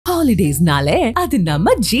Holidays nale adu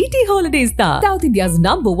namma GT Holidays da South India's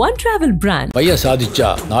 #1 travel brand. பையா சாதிச்சா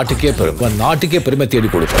நாட்டுக்கே பெருமை தேடி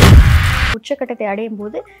கொடுக்கும். உச்சக்கட்டத்தை அடையும்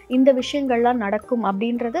போது இந்த விஷயங்கள்லாம் நடக்கும்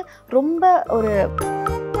அப்படின்றது ரொம்ப ஒரு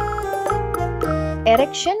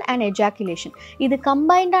எரெக்ஷன் அண்ட் எஜாக்குலேஷன் இது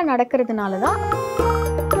கம்பைண்டா நடக்கிறதுனால தான்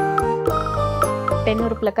பெண்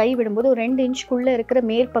உறுப்புல கை விடும்போது ஒரு 2 இன்ச்சுக்குள்ள இருக்கிற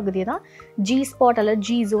மேற்பகுதி தான் ஜி ஸ்பாட் அல்லது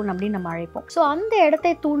ஜி ஜோன் அப்படின்னு நம்ம அழைப்போம். ஸோ அந்த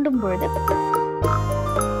இடத்தை தூண்டும் பொழுது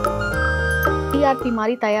டிஆர்பி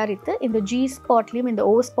மாதிரி தயாரித்து இந்த ஜி ஸ்பாட்லையும் இந்த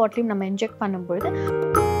ஓ ஸ்பாட்லையும் நம்ம இன்ஜெக்ட் பண்ணும்பொழுது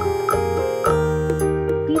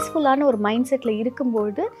பீஸ்ஃபுல்லான ஒரு மைண்ட் செட்டில்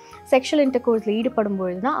இருக்கும்பொழுது செக்ஷுவல் இன்டர்கோர்ஸில் ஈடுபடும்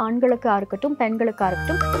பொழுது தான் ஆண்களுக்காக இருக்கட்டும் பெண்களுக்காக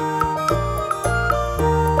இருக்கட்டும்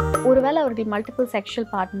ஒருவேளை அவர்கள் மல்டிபிள் செக்ஷுவல்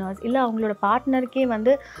பார்ட்னர்ஸ் இல்லை அவங்களோட பார்ட்னருக்கே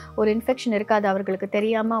வந்து ஒரு இன்ஃபெக்ஷன் இருக்காது அவர்களுக்கு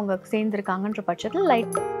தெரியாமல் அவங்க சேர்ந்துருக்காங்கன்ற பட்சத்தில்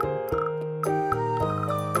light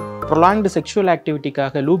prolonged sexual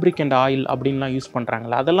ஆக்டிவிட்டிக்காக lubricant oil அப்படின்லாம் யூஸ்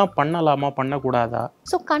பண்ணுறாங்களா, அதெல்லாம் பண்ணலாமா பண்ணக்கூடாதா?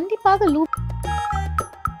 ஸோ கண்டிப்பாக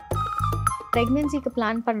ப்ரெக்னென்சிக்கு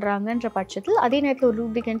பிளான் பண்ணுறாங்கன்ற பட்சத்தில் அதே நேரத்தில் ஒரு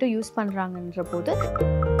லூப்ரிகண்ட்டும் யூஸ் பண்ணுறாங்கன்ற போது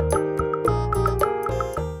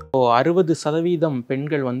 60%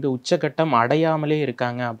 பெண்கள் வந்து உச்சக்கட்டம் அடையாமலே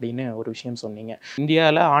இருக்காங்க அப்படின்னு ஒரு விஷயம் சொன்னீங்க.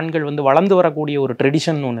 இந்தியாவில் ஆண்கள் வந்து வளர்ந்து வரக்கூடிய ஒரு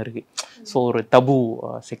ட்ரெடிஷன் ஒன்று இருக்குது. ஸோ ஒரு தபு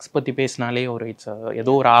செக்ஸ் பற்றி பேசினாலே ஒரு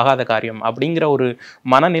ஏதோ ஒரு ஆகாத காரியம் அப்படிங்கிற ஒரு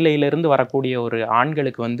மனநிலையிலிருந்து வரக்கூடிய ஒரு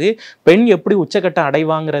ஆண்களுக்கு வந்து பெண் எப்படி உச்சக்கட்டம்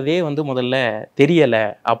அடைவாங்கிறதே வந்து முதல்ல தெரியலை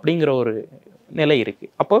அப்படிங்கிற ஒரு நிலை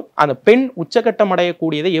இருக்குது. அப்போ அந்த பெண் உச்சக்கட்டம்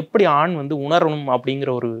அடையக்கூடியதை எப்படி ஆண் வந்து உணரணும்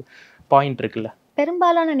அப்படிங்கிற ஒரு பாயிண்ட் இருக்குல்ல.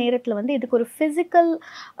 பெரும்பாலான நேரத்தில் வந்து இதுக்கு ஒரு ஃபிசிக்கல்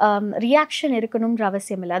ரியாக்ஷன் இருக்கணுன்ற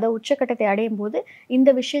அவசியம் இல்லை. அதாவது உச்சக்கட்டத்தை அடையும் போது இந்த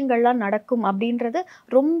விஷயங்கள்லாம் நடக்கும் அப்படின்றது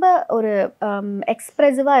ரொம்ப ஒரு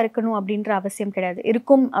எக்ஸ்ப்ரெசிவாக இருக்கணும் அப்படின்ற அவசியம் கிடையாது,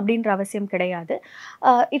 இருக்கும் அப்படின்ற அவசியம் கிடையாது.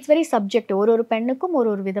 இட்ஸ் வெரி சப்ஜெக்ட், ஒரு பெண்ணுக்கும்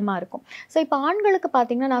ஒரு விதமாக இருக்கும். ஸோ இப்போ ஆண்களுக்கு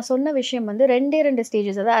பார்த்தீங்கன்னா நான் சொன்ன விஷயம் வந்து 2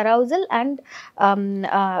 ஸ்டேஜஸ், அதாவது அரௌசல் அண்ட்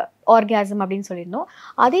ஆர்காசம் அப்படின்னு சொல்லியிருந்தோம்.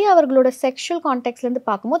 அதே அவர்களோட செக்ஷுவல் கான்டெக்ட்லேருந்து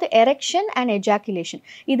பார்க்கும்போது எரெக்ஷன் அண்ட் எஜாக்குலேஷன்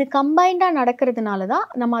இது கம்பைண்டாக நடக்கிறதுனால தான்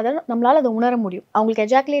நம்மளால் அதை உணர முடியும். அவங்களுக்கு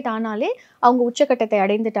எஜாக்குலேட் ஆனாலே அவங்க உச்சக்கட்டத்தை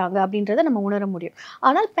அடைந்துட்டாங்க அப்படின்றத நம்ம உணர முடியும்.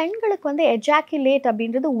 ஆனால் பெண்களுக்கு வந்து எஜாக்குலேட்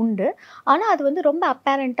அப்படின்றது உண்டு, ஆனால் அது வந்து ரொம்ப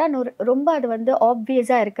அப்பேரண்ட்டாக ரொம்ப அது வந்து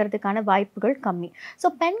ஆப்வியஸாக இருக்கிறதுக்கான வாய்ப்புகள் கம்மி. ஸோ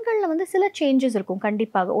பெண்களில் வந்து சில சேஞ்சஸ் இருக்கும்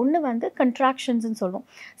கண்டிப்பாக. ஒன்று வந்து கன்ட்ராக்ஷன்ஸ்ன்னு சொல்லுவோம்.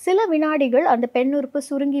 சில வினாடிகள் அந்த பெண் உறுப்பு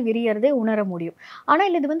சுருங்கி விரியறதே உணர முடியும்.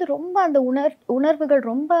 ஆனால் இது வந்து ரொம்ப அந்த உணர்வுகள்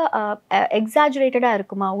ரொம்ப எக்ஸாஜரேட்டடாக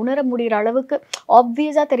இருக்குமா, உணர முடிகிற அளவுக்கு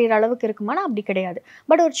ஆப்வியஸாக தெரிகிற அளவுக்கு இருக்குமானா அப்படி கிடையாது.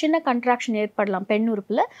 பட் ஒரு சின்ன கன்ட்ராக்ஷன் ஏற்படலாம் பெண்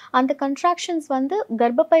உறுப்பில். அந்த கன்ட்ராக்ஷன்ஸ் வந்து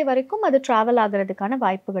கர்ப்பப்பை வரைக்கும் அது ட்ராவல் ஆகிறதுக்கான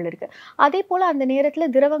வாய்ப்புகள் இருக்குது. அதே போல் அந்த நேரத்தில்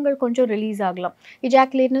திரவங்கள் கொஞ்சம் ரிலீஸ் ஆகலாம்.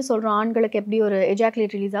 எஜாக்குலேட்னு சொல்கிறோம், ஆண்களுக்கு எப்படி ஒரு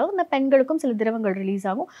எஜாக்குலேட் ரிலீஸ் ஆகும், இந்த பெண்களுக்கும் சில திரவங்கள் ரிலீஸ்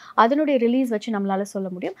ஆகும். அதனுடைய ரிலீஸ் வச்சு நம்மளால் சொல்ல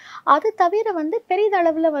முடியும். அது தவிர வந்து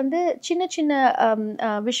பெரிதளவில் வந்து சின்ன சின்ன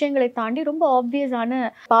விஷயங்களை தாண்டி ரொம்ப ஆப்வியஸான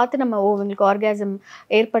பார்த்து நம்ம உங்களுக்கு ஆர்காசம்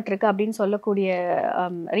ஏற்பட்டிருக்கு அப்படின்னு சொல்லக்கூடிய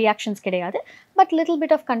ரியாக்ஷன்ஸ் கிடையாது. But little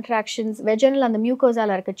bit of contractions, vaginal அந்த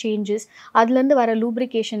மியூக்கோசால இருக்க சேஞ்சஸ், அதுலேருந்து வர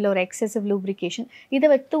லூப்ரிகேஷனில் ஒரு எக்ஸசிவ் லூப்ரிகேஷன், இதை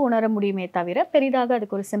வைத்து உணர முடியுமே தவிர பெரிதாக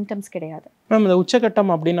அதுக்கு ஒரு சிம்டம்ஸ் கிடையாது. மேம், இந்த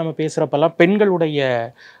உச்சக்கட்டம் அப்படின்னு நம்ம பேசுகிறப்பெல்லாம் பெண்களுடைய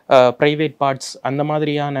ப்ரைவேட் பார்ட்ஸ் அந்த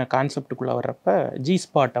மாதிரியான கான்செப்டுக்குள்ளே வர்றப்ப ஜி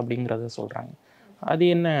ஸ்பாட் அப்படிங்கிறத சொல்கிறாங்க. அது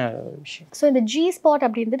என்ன விஷயம்? ஸோ இந்த ஜி ஸ்பாட்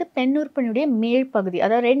அப்படின்றது பெண் உறுப்பினுடைய மேல் பகுதி,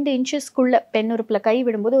 அதாவது 2 இன்ச்சஸ்க்குள்ளே பெண் உறுப்பில் கை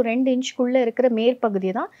விடும்போது ஒரு 2 இன்ச்சுக்குள்ளே இருக்கிற மேற்பகுதி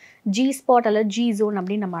தான் ஜி ஸ்பாட் அல்லது ஜி ஜோன்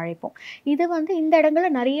அப்படின்னு நம்ம அழைப்போம். இது வந்து இந்த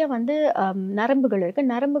இடங்களில் நிறைய வந்து நரம்புகள் இருக்குது.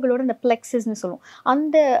 நரம்புகளோட இந்த பிளெக்ஸஸ்ன்னு சொல்லுவோம்.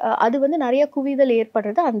 அது வந்து நிறைய குவிதல்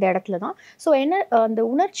ஏற்படுறது அந்த இடத்துல தான். ஸோ அந்த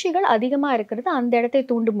உணர்ச்சிகள் அதிகமாக இருக்கிறது அந்த இடத்தை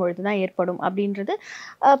தூண்டும் பொழுது தான் ஏற்படும் அப்படின்றது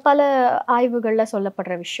பல ஆய்வுகளில்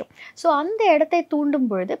சொல்லப்படுற விஷயம். ஸோ அந்த இடத்தை தூண்டும்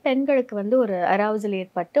பொழுது பெண்களுக்கு வந்து ஒரு அராவுசல்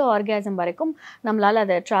ஏற்பட்டு ஆர்காசம் வரைக்கும் நம்மளால்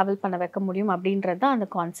அதை ட்ராவல் பண்ண வைக்க முடியும் அப்படின்றது தான் அந்த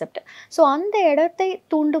கான்செப்ட். ஸோ அந்த இடத்தை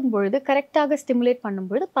தூண்டும் பொழுது கரெக்டாக ஸ்டிமுலேட்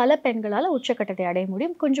பண்ணும்பொழுது பல பெண்களால் உச்சக்கட்டத்தை அடைய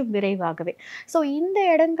முடியும் கொஞ்சம் விரைவாகவே. ஸோ இந்த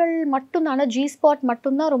இடங்கள் மட்டும்தான ஜி ஸ்பாட்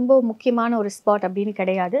மட்டும்தான் ரொம்ப முக்கியமான ஒரு ஸ்பாட் அப்படின்னு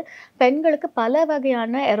கிடையாது. பெண்களுக்கு பல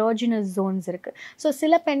வகையான எரோஜினஸ் ஜோன்ஸ் இருக்குது. ஸோ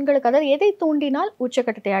சில பெண்களுக்கு அதாவது எதை தூண்டினால்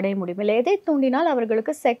உச்சக்கட்டத்தை அடைய முடியும், இல்லை எதை தூண்டினால்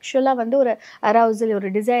அவர்களுக்கு செக்ஷுவலாக வந்து ஒரு அராவுசல்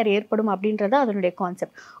ஒரு டிசைர் ஏற்படும் அப்படின்றது அதனுடைய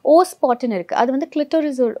கான்செப்ட். ஓ ஸ்பாட்னு இருக்குது, அது வந்து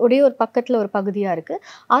கிளிட்டோரிஸ் உடைய ஒரு பக்கத்தில் ஒரு பகுதியாக இருக்குது.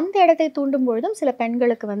 அந்த இடத்தை தூண்டும் பொழுதும் சில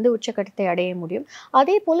பெண்களுக்கு வந்து உச்சக்கட்டத்தை அடைய முடியும்.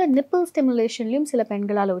 அதே போல் நிப்பிள் ஸ்டிமுலேஷன்லையும் சில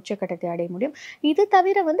பெண்களால் உச்சக்கட்டத்தை அடைய முடியும். இது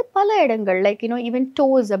தவிர வந்து பல இடங்கள் லைக் ஈவன்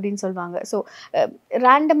டோஸ் அப்படின்னு சொல்லுவாங்க. ஸோ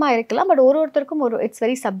ரேண்டமாக இருக்கலாம், பட் ஒருத்தருக்கும் இட்ஸ்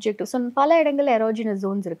வெரி சப்ஜெக்டிவ். ஸோ பல இடங்களில் எரோஜினஸ்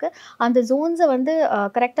ஜோன்ஸ் இருக்குது. அந்த ஜோன்ஸை வந்து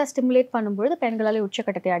கரெக்டாக ஸ்டிமுலேட் பண்ணும்பொழுது பெண்களால்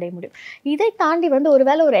உச்சக்கட்டத்தை அடைய முடியும். இதை தாண்டி வந்து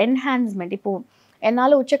ஒருவேளை ஒரு என்ஹான்ஸ்மெண்ட், இப்போது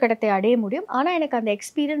என்னால் உச்சக்கட்டத்தை அடைய முடியும், ஆனால் எனக்கு அந்த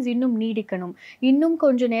எக்ஸ்பீரியன்ஸ் இன்னும் நீடிக்கணும், இன்னும்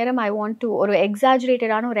கொஞ்சம் நேரம் ஐ வாண்ட் டு ஒரு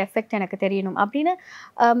எக்ஸாஜரேட்டடான ஒரு எஃபெக்ட் எனக்கு தெரியணும் அப்படின்னு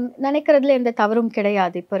நினைக்கிறதுல எந்த தவறும்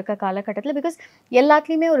கிடையாது இப்போ இருக்க காலகட்டத்தில். பிகாஸ்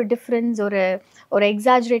எல்லாத்துலேயுமே ஒரு டிஃப்ரென்ஸ், ஒரு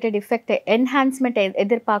எக்ஸாஜரேட்டட் எஃபெக்ட், என்ஹான்ஸ்மெண்ட்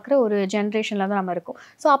எதிர்பார்க்குற ஒரு ஜென்ரேஷனில் தான் நம்ம இருக்கோம்.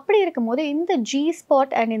 ஸோ அப்படி இருக்கும்போது இந்த ஜி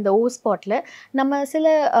ஸ்பாட் அண்ட் இந்த ஓ ஸ்பாட்டில் நம்ம சில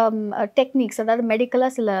டெக்னிக்ஸ், அதாவது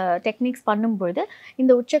மெடிக்கலாக சில டெக்னிக்ஸ் பண்ணும்பொழுது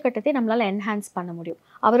இந்த உச்சக்கட்டத்தை நம்மளால் என்ஹான்ஸ் பண்ண முடியும்.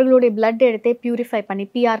 அவர்களுடைய பிளட் எடுத்தே பியூரிஃபை பண்ணி,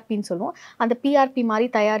 பிஆர்பின்னு சொல்லுவோம், அந்த பிஆர்பி மாதிரி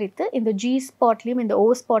தயாரித்து இந்த ஜி ஸ்பாட்லேயும் இந்த ஓ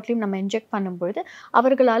ஸ்பாட்லேயும் நம்ம இன்ஜெக்ட் பண்ணும்பொழுது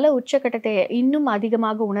அவர்களால் உச்சக்கட்டத்தை இன்னும்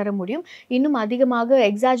அதிகமாக உணர முடியும், இன்னும் அதிகமாக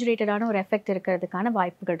எக்ஸாஜரேட்டடான ஒரு எஃபெக்ட் இருக்கிறதுக்கான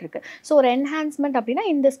வாய்ப்புகள் இருக்குது. ஸோ ஒரு என்ஹான்ஸ்மெண்ட் அப்படின்னா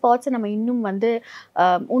இந்த ஸ்பாட்ஸை நம்ம இன்னும்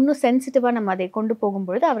இன்னும் சென்சிட்டிவாக நம்ம அதை கொண்டு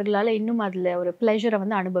போகும்பொழுது அவர்களால் இன்னும் அதில் ஒரு ப்ளஷரை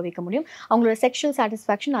அனுபவிக்க முடியும், அவங்களோட செக்ஷுவல்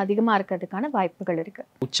சாட்டிஸ்ஃபேக்ஷன் அதிகமாக இருக்கிறதுக்கான வாய்ப்புகள் இருக்குது.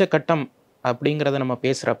 உச்சக்கட்டம் அப்படிங்கிறத நம்ம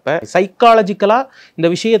பேசுகிறப்ப சைக்காலஜிக்கலாக இந்த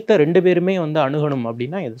விஷயத்தை 2 பேருமே அணுகணும்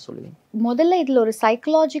அப்படின்னா எது சொல்லுவீங்க? முதல்ல இதில் ஒரு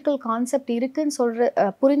சைக்கலாஜிக்கல் கான்செப்ட் இருக்குன்னு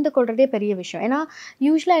புரிந்து கொள்றதே பெரிய விஷயம். ஏன்னா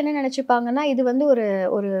யூஸ்வலாக என்ன நினச்சிப்பாங்கன்னா இது ஒரு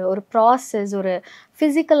ஒரு ப்ராசஸ், ஒரு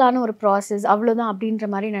ஃபிசிக்கலான ஒரு ப்ராசஸ் அவ்வளோதான் அப்படின்ற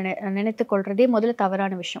மாதிரி நினைத்து கொள்றதே முதல்ல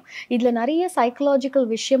தவறான விஷயம். இதில் நிறைய சைக்கலாஜிக்கல்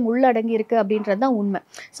விஷயம் உள்ளடங்கி இருக்குது அப்படின்றது தான் உண்மை.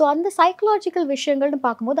 ஸோ அந்த சைக்கலாஜிக்கல் விஷயங்கள்னு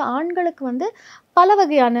பார்க்கும்போது ஆண்களுக்கு பல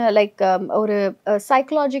வகையான ஒரு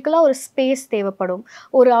சைக்கலாஜிக்கலாக ஒரு ஸ்பேஸ் தேவைப்படும்,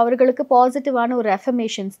 அவர்களுக்கு பாசிட்டிவான ஒரு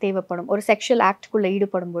அஃபர்மேஷன்ஸ் தேவைப்படும் ஒரு செக்ஷுவல் ஆக்டுக்குள்ளே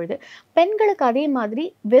ஈடுபடும் பொழுது. பெண்களுக்கு அதே மாதிரி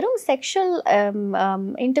வெறும் செக்ஷுவல்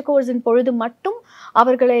இன்டர்கோர்ஸின் பொழுது மட்டும்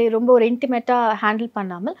அவர்களை ரொம்ப ஒரு இன்டிமேட்டாக ஹேண்டில்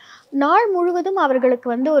பண்ணாமல் நாள் முழுவதும் அவர்களுக்கு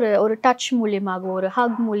ஒரு டச் மூலியமாகவோ, ஒரு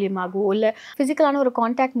ஹக் மூலியமாகவோ, இல்லை ஃபிசிக்கலான ஒரு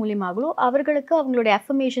கான்டாக்ட் மூலியமாகவோ அவர்களுக்கு அவங்களுடைய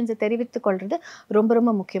அஃபர்மேஷன்ஸை தெரிவித்துக் கொள்வது ரொம்ப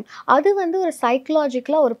ரொம்ப முக்கியம். அது ஒரு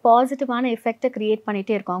சைக்கலாஜிக்கலாக ஒரு பாசிட்டிவான எஃபெக்டை கிரியேட்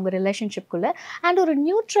பண்ணிகிட்டே இருக்கும் அவங்க ரிலேஷன்ஷிப்குள்ளே. அண்ட் ஒரு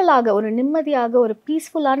நியூட்ரலாக, ஒரு நிம்மதியாக, ஒரு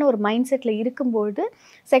பீஸ்ஃபுல்லான ஒரு மைண்ட் செட்டில் இருக்கும்பொழுது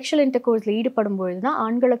செக்ஷுவல் இன்டர்கோர்ஸில் ஈடுபடும் பொழுது தான்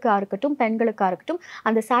ஆண்களுக்காக இருக்கட்டும் பெண்களுக்காக இருக்கட்டும்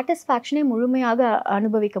அந்த சாட்டிஸ்ஃபேக்ஷனை முழுமையாக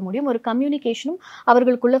அனுபவிக்க முடியும். ஒரு கம்யூனிகேஷனும்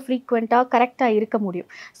அவர்களுக்குள்ள ஃப்ரீக்வெண்ட்டாக கரெக்டாக இருக்க முடியும்.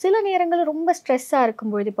 சில நேரங்களில் ரொம்ப ஸ்ட்ரெஸ்ஸாக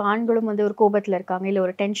இருக்கும்பொழுது, இப்போ ஆண்களும் ஒரு கோபத்தில் இருக்காங்க, இல்லை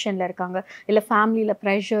ஒரு டென்ஷனில் இருக்காங்க, இல்லை ஃபேமிலியில்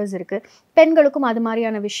ப்ரெஷர்ஸ் இருக்குது, பெண்களுக்கும் அது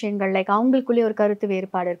மாதிரியான விஷயங்கள் அவங்களுக்குள்ளே ஒரு கருத்து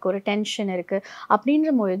வேறுபாடு இருக்குது, ஒரு டென்ஷன் இருக்குது அப்படின்ற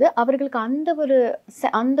பொழுது அவர்களுக்கு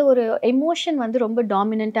அந்த ஒரு எமோஷன் ரொம்ப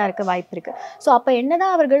டாமினண்ட்டாக இருக்க வாய்ப்பு இருக்குது. ஸோ அப்போ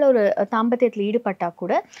என்னதான் அவர்கள் ஒரு தாம்பத்தியத்தில் ஈடுபட்டால்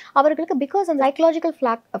கூட அவர்களுக்கு பிகாஸ் அந்த சைக்கலாஜிக்கல்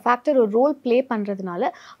ஃபேக்டர் ஒரு ரோல் ப்ளே பண்ணுறதுனால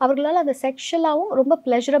அவர்களால் அந்த செக்ஷுவலாகவும் ரொம்ப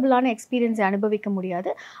ப்ளஷரபிளான எக்ஸ்பீரியன்ஸை அனுபவிக்க முடியாது.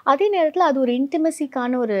 அதே நேரத்தில் அது ஒரு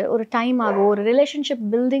இன்டிமசிக்கான ஒரு டைமாகவோ, ஒரு ரிலேஷன்ஷிப்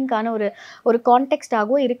பில்டிங்கான ஒரு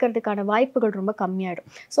கான்டெக்ஸ்டாகவோ இருக்கிறதுக்கான வாய்ப்புகள் ரொம்ப கம்மியாயிடும்.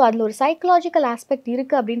 ஸோ அதில் ஒரு சைக்கலாஜிக்கல் ஆஸ்பெக்ட்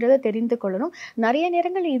இருக்குது அப்படின்றத தெரிந்து கொள்ளணும். நிறைய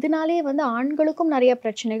நேரங்கள் இதனாலே ஆண்களுக்கும் நிறைய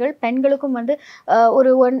பிரச்சனைகள், பெண்களுக்கும்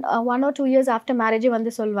ஒரு 1 or 2 years ஆஃப்டர் மேரேஜே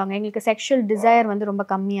சொல்லுவாங்க, எங்களுக்கு செக்ஷுவல் டிசையர் ரொம்ப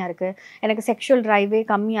கம்மியாக இருக்குது, எனக்கு செக்ஷுவல் ட்ரைவே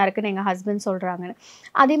கம்மியாக இருக்குன்னு எங்கள் ஹஸ்பண்ட் சொல்கிறாங்கன்னு.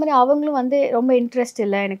 அதே மாதிரி அவங்களும் ரொம்ப இன்ட்ரெஸ்ட்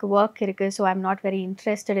இல்லை, எனக்கு ஒர்க் இருக்குது, so I am not very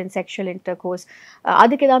interested in sexual intercourse,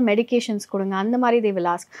 அதுக்கு ஏதாவது மெடிக்கேஷன்ஸ் கொடுங்க, அந்த மாதிரி தே வில்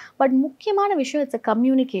ஆஸ்க். பட் முக்கியமான விஷயம் இட்ஸ் அ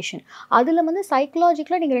கம்யூனிகேஷன். அதில்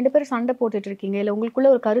சைக்கலாஜிக்கலாக நீங்கள் 2 பேரும் சண்டை போட்டுட்டு இருக்கீங்க, இல்லை உங்களுக்குள்ள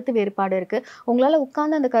ஒரு கருத்து வேறுபாடு இருக்குது, உங்களால்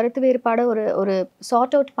உட்காந்து அந்த கருத்து வேறுபாடை ஒரு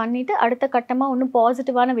சார்ட் அவுட் பண்ணிவிட்டு அடுத்த கட்டமாக இன்னும்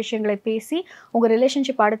பாசிட்டிவான விஷயங்களை பேசி உங்கள்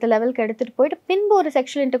ரிலேஷன்ஷிப் அடுத்த லெவலுக்கு எடுத்துகிட்டு போயிட்டு பின்பு ஒரு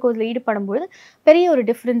செக்ஷுவல் இன்டர்கோர்ஸில் ஈடுபடும்போது பெரிய ஒரு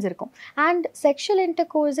டிஃப்ரென்ஸ் இருக்கும். அண்ட் செக்ஷுவல்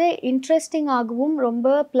இன்டர்கோர்ஸை இன்ட்ரெஸ்டிங்காகவும் ரொம்ப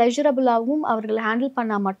ப்ளஷரபுளாகவும் அவர்கள் ஹேண்டில்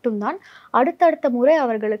பண்ணால் மட்டும்தான் அடுத்தடுத்த முறை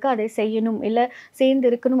அவர்களுக்கு அதை செய்யணும், இல்லை சேர்ந்து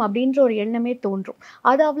இருக்கணும் அப்படின்ற ஒரு எண்ணமே தோன்றும்.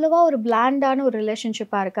 அது அவ்வளோவா ஒரு பிளாண்டான ஒரு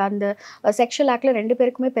ரிலேஷன்ஷிப்பாக இருக்குது. அந்த செக்ஷுவல் ஆக்டில் 2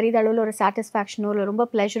 பேருக்குமே பெரிதளவில் ஒரு சாட்டிஸ்ஃபேக்ஷனோ இல்லை ரொம்ப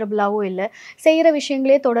ப்ளஷரபுளாவோ இல்லை, செய்கிற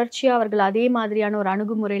விஷயங்களே தொடர்ச்சியாக அவர்கள் அதே மாதிரியான ஒரு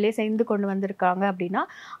அணுகுமுறையிலே செய்து கொண்டு வந்திருக்காங்க அப்படின்னா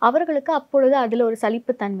அவர்களுக்கு அப்பொழுது அதில் ஒரு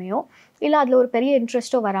சலிப்புத்தன்மையோ இல்லை அதில் ஒரு பெரிய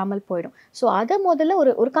இன்ட்ரெஸ்ட்டோ வராமல் போயிடும். ஸோ அதை முதல்ல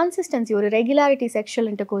ஒரு கன்சிஸ்டன்சி, ஒரு ரெகுலாரிட்டி செக்ஷுவல்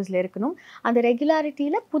இன்டர்கோர்ஸில் இருக்கணும். அந்த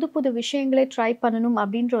ரெகுலாரிட்டியில் புது புது விஷயங்களை ட்ரை பண்ணணும்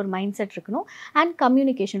அப்படின்ற ஒரு மைண்ட் செட் இருக்கணும். அண்ட்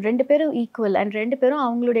கம்யூனிகேஷன், 2 பேரும் ஈக்குவல் அண்ட் 2 பேரும்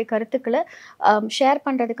அவங்களுடைய கருத்துக்களை ஷேர்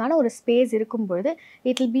பண்ணுறதுக்கான ஒரு ஸ்பேஸ் இருக்கும்பொழுது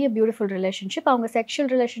it will be a beautiful relationship. அவங்க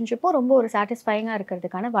செக்ஷுவல் ரிலேஷன்ஷிப்பும் ரொம்ப ஒரு சாட்டிஸ்ஃபைங்காக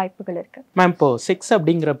இருக்கிறதுக்கான வாய்ப்புகள் இருக்குது. மேம், இப்போ செக்ஸ்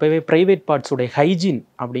அப்படிங்கிறப்பவே ப்ரைவேட் பார்ட்ஸோடைய ஹைஜீன்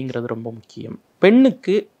அப்படிங்கிறது ரொம்ப முக்கியம்.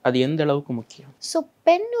 பெண்ணுக்கு அது எந்த அளவுக்கு முக்கியம்? ஸோ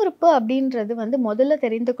பெண் உறுப்பு அப்படின்றது முதல்ல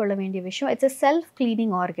தெரிந்து கொள்ள வேண்டிய விஷயம், it's a self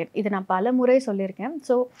cleaning organ. இது நான் பல முறை சொல்லியிருக்கேன்.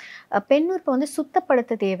 ஸோ பெண் உறுப்பை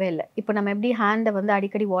சுத்தப்படுத்த தேவையில்லை. இப்போ நம்ம எப்படி ஹேண்டை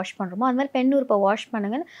அடிக்கடி வாஷ் பண்ணுறோமோ அது மாதிரி பெண் உறுப்பை வாஷ்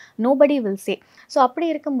பண்ணுங்கன்னு நோபடி வில் சே. ஸோ அப்படி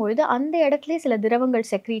இருக்கும்பொழுது அந்த இடத்துலேயே சில திரவங்கள்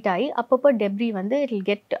செக்ரீட் ஆகி அப்பப்போ debris it will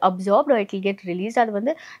get absorbed, it will get release.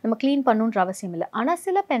 அது நம்ம க்ளீன் பண்ணணுன்ற அவசியம் இல்லை. ஆனால்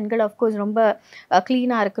சில பெண்கள் அஃப்கோர்ஸ் ரொம்ப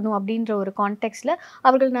க்ளீனாக இருக்கணும் அப்படின்ற ஒரு கான்டெக்ஸ்டில்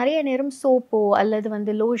அவர்கள் நிறைய நேரம் சோப்போ அல்லது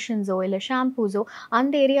லோஷன்ஸோ இல்லை ஷாம்பூஸோ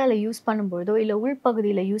அந்த ஏரியாவில் யூஸ் பண்ணும்பொழுதோ இல்லை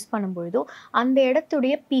உள்பகுதியில் யூஸ் பண்ணும்பொழுதோ அந்த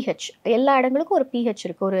இடத்துடைய pH, எல்லா இடங்களுக்கும் ஒரு pH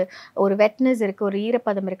இருக்குது, ஒரு வெட்னஸ் இருக்குது, ஒரு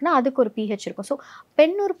ஈரப்பதம் இருக்குன்னா அதுக்கு ஒரு pH இருக்கும். ஸோ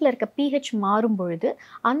பெண் உறுப்பில் இருக்க pH மாறும் பொழுது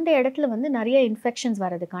அந்த இடத்துல வந்து நிறைய இன்ஃபெக்ஷன்ஸ்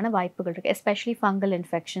வரதுக்கான வாய்ப்புகள் இருக்குது. Especially fungal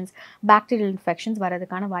infections, bacterial infections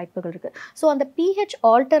வரதுக்கான வாய்ப்புகள் இருக்குது. ஸோ அந்த pH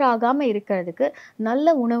ஆல்டர் ஆகாமல் இருக்கிறதுக்கு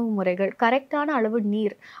நல்ல உணவு முறைகள், கரெக்டான அளவு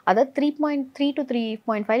நீர், அதாவது 3.3 to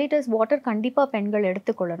 3.5 liters வாட்டர் கண்டிப்பாக பெண்கள்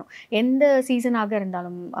எடுத்துக்கொள்ளணும். எந்த சீசனாக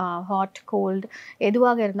இருந்தாலும், ஹாட் கோல்டு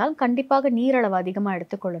எதுவாக இருந்தாலும் கண்டிப்பாக நீரளவு அதிகமாக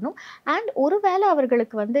எடுத்துக்கொள்ளணும். அண்ட் ஒருவேளை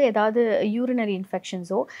அவர்களுக்கு வந்து ஏதாவது யூரினரி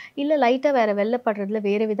இன்ஃபெக்ஷன்ஸோ இல்லை லைட்டாக வேறு வெள்ளப்படுறதுல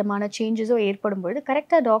வேறு விதமான சேஞ்சஸோ ஏற்படும் பொழுது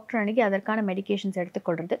கரெக்டாக டாக்டர் அணுகி அதற்கான மெடிகேஷன்ஸ்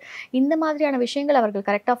எடுத்துக்கொள்கிறது. இந்த மாதிரியான விஷயங்கள் அவர்கள்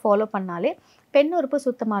கரெக்டாக ஃபாலோ பண்ணாலே பெண் உறுப்பு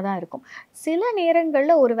சுத்தமாக தான் இருக்கும். சில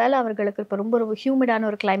நேரங்களில் ஒருவேளை அவர்களுக்கு இப்போ ரொம்ப ஹியூமிடான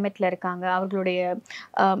ஒரு கிளைமேட்டில் இருக்காங்க, அவர்களுடைய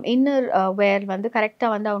இன்னர் வேர் வந்து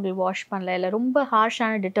கரெக்டாக வந்து அவங்க வாஷ் பண்ணல, இல்லை ரொம்ப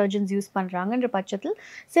ஹார்ஷான டிட்டர்ஜென்ட்ஸ் யூஸ் பண்ணுறாங்கன்ற பட்சத்தில்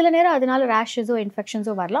சில நேரம் அதனால ரேஷஸோ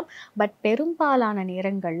இன்ஃபெக்ஷன்ஸோ வரலாம். பட் பெரும்பாலான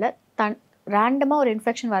நேரங்களில் ரேண்டமாக ஒரு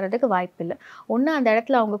இன்ஃபெக்ஷன் வர்றதுக்கு வாய்ப்பு இல்லை. ஒன்று அந்த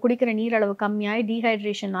இடத்துல அவங்க குடிக்கிற நீர் அளவு கம்மியாகி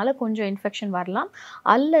டீஹைட்ரேஷனால் கொஞ்சம் இன்ஃபெக்ஷன் வரலாம்,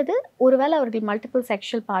 அல்லது ஒருவேளை அவர்கள் மல்டிபிள்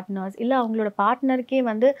செக்ஷுவல் பார்ட்னர்ஸ் இல்லை அவங்களோட பார்ட்னருக்கே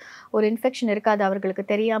வந்து ஒரு இன்ஃபெக்ஷன் இருக்காது, அவர்களுக்கு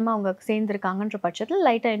தெரியாமல் அவங்க சேர்ந்துருக்காங்கன்ற பட்சத்தில்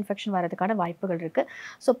லைட்டாக இன்ஃபெக்ஷன் வரதுக்கான வாய்ப்புகள் இருக்குது.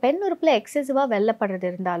 ஸோ பெண் உறுப்பில் எக்ஸசிவாக வெள்ளப்படுறது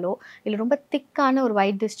இருந்தாலோ இல்லை ரொம்ப திக்கான ஒரு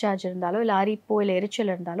ஒயிட் டிஸ்சார்ஜ் இருந்தாலோ இல்லை அரிப்போ இல்லை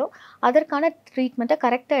எரிச்சல் இருந்தாலோ அதற்கான ட்ரீட்மெண்ட்டை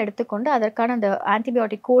கரெக்டாக எடுத்துக்கொண்டு அதற்கான அந்த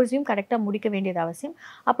ஆன்டிபயோட்டிக் கோர்ஸையும் கரெக்டாக முடிக்க வேண்டியது அவசியம்.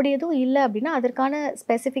 அப்படி எதுவும் இல்லை அப்படின்னா அதற்கான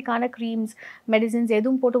ஸ்பெசிஃபிக்கான க்ரீம்ஸ், மெடிசின்ஸ்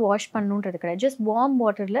எதுவும் போட்டு வாஷ் பண்ணணுன்றது கிடையாது. ஜஸ்ட் வார்ம்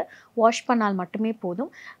வாட்டரில் வாஷ் பண்ணால் மட்டுமே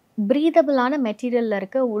போதும். ப்ரீதபிளான மெட்டீரியலில்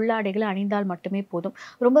இருக்க உள்ளாடைகளை அணிந்தால் மட்டுமே போதும்.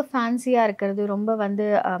 ரொம்ப ஃபேன்சியாக இருக்கிறது, ரொம்ப வந்து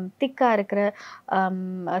திக்காக இருக்கிற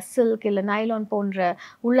சில்க் இல்லை நைலான் போன்ற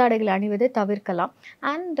உள்ளாடைகளை அணிவதை தவிர்க்கலாம்.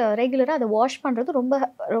 அண்ட் ரெகுலராக அதை வாஷ் பண்ணுறது ரொம்ப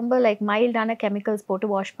ரொம்ப லைக் மைல்டான கெமிக்கல்ஸ் போட்டு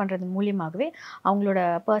வாஷ் பண்ணுறது மூலியமாகவே அவங்களோட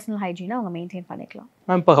பர்சனல் ஹைஜீனை அவங்க மெயின்டைன் பண்ணிக்கலாம்.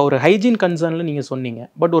 இப்போ ஒரு ஹைஜீன் கன்சர்னில் நீங்கள் சொன்னீங்க,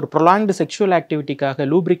 பட் ஒரு ப்ரொலாங்டு செக்ஷுவல் ஆக்டிவிட்டிக்காக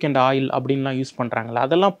லூப்ரிகண்ட் ஆயில் அப்படின்லாம் யூஸ் பண்ணுறாங்களா,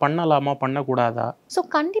 அதெல்லாம் பண்ணலாமா பண்ணக்கூடாதா? ஸோ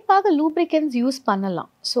கண்டிப்பாக லூப்ரிகன்ஸ் யூஸ்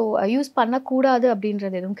பண்ணலாம். ஸோ யூஸ் பண்ணக்கூடாது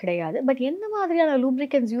அப்படின்றது எதுவும் கிடையாது. பட் எந்த மாதிரியான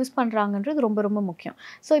லூப்ரிகன்ஸ் யூஸ் பண்ணுறாங்கன்றது ரொம்ப ரொம்ப முக்கியம்.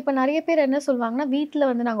 ஸோ இப்போ நிறைய பேர் என்ன சொல்லுவாங்கன்னா, வீட்டில்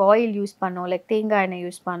வந்து நாங்கள் ஆயில் யூஸ் பண்ணோம், லைக் தேங்காய் எண்ணெய்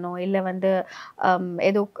யூஸ் பண்ணோம், இல்லை வந்து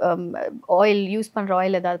ஏதோ ஆயில் யூஸ் பண்ணுற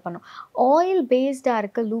ஆயில் ஏதாவது பண்ணோம். ஆயில் பேஸ்டாக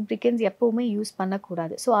இருக்க லூப்ரிகன்ஸ் எப்போவுமே யூஸ்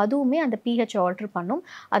பண்ணக்கூடாது. ஸோ அதுவுமே அந்த pH ஆல்டர் பண்ணும்.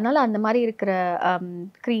 அதனால் அந்த மாதிரி இருக்கிற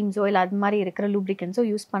க்ரீம்ஸோ இல்லை அது மாதிரி இருக்கிற லூப்ரிகன்ஸோ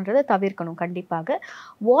யூஸ் பண்ணுறதை தவிர்க்கணும். கண்டிப்பாக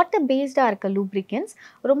வாட்டர் பேஸ்டாக இருக்க லூப்ரிகன்ஸ்,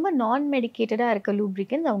 ரொம்ப நான் மெடிக்கேட்டடாக இருக்க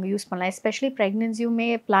லூப்ரிகன்ஸ் அவங்க யூஸ் பண்ணலாம். எஸ்பெஷலி ப்ரெக்னென்சியுமே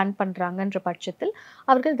பிளான் பண்ணுறாங்கன்ற பட்சத்தில்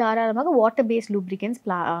அவர்கள் தாராளமாக வாட்டர் பேஸ்ட் லூப்ரிகன்ஸ்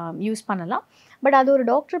யூஸ் பண்ணலாம். பட் அது ஒரு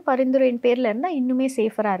டாக்டர் பரிந்துரையின் பேரில் இருந்தால் இன்னுமே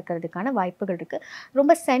சேஃபராக இருக்கிறதுக்கான வாய்ப்புகள் இருக்குது.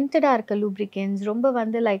 ரொம்ப சென்டடாக இருக்க லூப்ரிகன்ஸ், ரொம்ப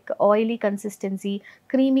வந்து லைக் ஆயிலி கன்சிஸ்டன்சி,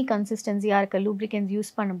 க்ரீமி கன்சிஸ்டன்சியாக இருக்க லூப்ரிகன்ஸ்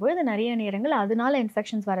யூஸ் பண்ணும்போது நிறைய நேரங்கள் அதனால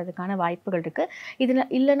இன்ஃபெக்ஷன்ஸ் வரதுக்கான வாய்ப்புகள் இருக்குது. இது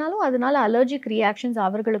இல்லைனாலும் அதனால அலர்ஜிக் ரியாக்ஷன்ஸ்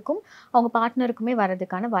அவர்களுக்கும் அவங்க பார்ட்னருக்குமே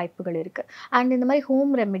வரதுக்கான வாய்ப்புகள் இருக்குது. அண்ட் இந்த மாதிரி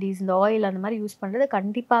ஹோம் ரெமெடிஸ், இந்த ஆயில் அந்த மாதிரி யூஸ் பண்ணுறதை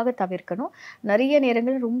கண்டிப்பாக தவிர்க்கணும். நிறைய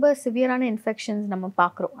நேரங்கள் ரொம்ப சிவியரான இன்ஃபெக்ஷன்ஸ் நம்ம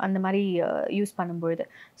பார்க்குறோம் அந்த மாதிரி யூஸ் பண்ணும்பொழுது.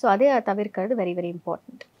 ஸோ அதை தவிர்க்கிறது வெரி வெரி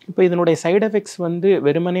இம்பார்ட்டன்ட். இப்போ இதனுடைய சைடு எஃபெக்ட்ஸ் வந்து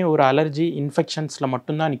வெறுமனே ஒரு அலர்ஜி இன்ஃபெக்ஷன்ஸில்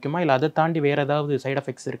மட்டும்தான் நிற்குமா, இல்லை அதை தாண்டி வேறு ஏதாவது சைடு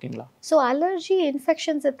எஃபெக்ட்ஸ் இருக்குங்களா? ஸோ அலர்ஜி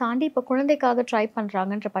இன்ஃபெக்ஷன்ஸை தாண்டி இப்போ குழந்தைக்காக ட்ரை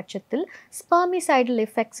பண்ணுறாங்கன்ற பட்சத்தில் ஸ்பெர்மிசைடல்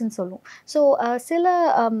எஃபெக்ட்ஸ்ன்னு சொல்லுவோம். ஸோ சில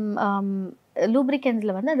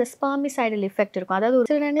லூப்ரிகன்ஸில் வந்து அந்த ஸ்பெர்மிசைடல் எஃபெக்ட் இருக்கும். அதாவது ஒரு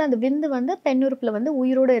சில நேரங்களில் அந்த விந்து வந்து பெண் உறுப்பில் வந்து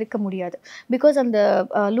உயிரோடு இருக்க முடியாது, பிகாஸ் அந்த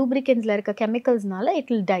லூப்ரிகன்ஸில் இருக்க கெமிக்கல்ஸ்னால இட்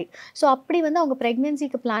வில் டை. ஸோ அப்படி வந்து அவங்க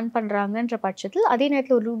ப்ரெக்னென்சிக்கு பிளான் பண்ணுறாங்கன்ற பட்சத்தில் அதே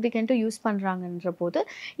நேரத்தில் ஒரு லூப்ரிகன்ட்டும் யூஸ் பண்ணுறாங்கன்ற போது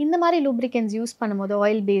இந்த மாதிரி லூப்ரிகன்ஸ் யூஸ் பண்ணும்போது,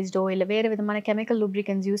 ஆயில் பேஸ்டோ இல்லை வேறு விதமான கெமிக்கல்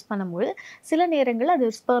லூப்ரிகன்ஸ் யூஸ் பண்ணும்போது சில நேரங்களில் அது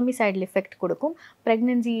ஸ்பெர்மிசைடல் எஃபெக்ட் கொடுக்கும்.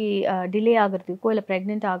 ப்ரெக்னென்சி டிலே ஆகிறதுக்கோ இல்லை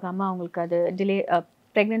ப்ரெக்னென்ட் ஆகாமல் அவங்களுக்கு அது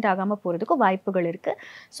ப்ரெக்னென்ட் ஆகாமல் போகிறதுக்கும் வாய்ப்புகள் இருக்குது.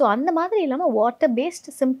 ஸோ அந்த மாதிரி இல்லாமல் வாட்டர் பேஸ்ட்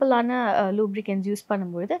சிம்பிளான லூப்ரிகன்ஸ் யூஸ்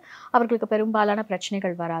பண்ணும்பொழுது அவர்களுக்கு பெரும்பாலான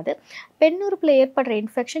பிரச்சனைகள் வராது. பெண் உறுப்பில் ஏற்படுற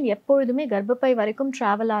இன்ஃபெக்ஷன் எப்பொழுதுமே கர்ப்பப்பை வரைக்கும்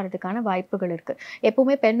ட்ராவல் ஆகிறதுக்கான வாய்ப்புகள் இருக்குது.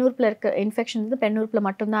 எப்போவுமே பெண் உறுப்பில் இருக்க இன்ஃபெக்ஷன் வந்து பெண் உறுப்பில்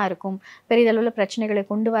மட்டும்தான் இருக்கும், பெரிதளவில் பிரச்சனைகளை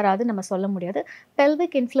கொண்டு வராது நம்ம சொல்ல முடியாது.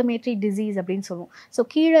 பெல்விக் இன்ஃப்ளமேட்டரி டிசீஸ் அப்படின்னு சொல்லுவோம். ஸோ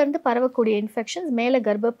கீழே இருந்து பரவக்கூடிய இன்ஃபெக்ஷன்ஸ் மேலே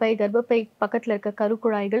கர்ப்பப்பை பக்கத்தில் இருக்க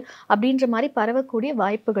கருக்குழாய்கள் அப்படின்ற மாதிரி பரவக்கூடிய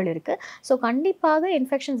வாய்ப்புகள் இருக்குது. ஸோ கண்டிப்பாக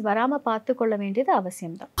இன்ஃபெக்ஷன்ஸ் வராம பார்த்து கொள்ள வேண்டியது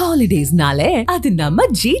அவசியம் தான். ஹாலிடேஸ்னாலே அது நம்ம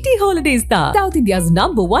GT ஹாலிடேஸ் தான். South India's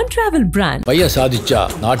number 1 travel brand. பையன் சாதிச்சா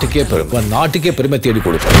நாட்டுக்கே பெருமை தேடி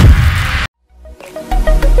கொடுக்கும்.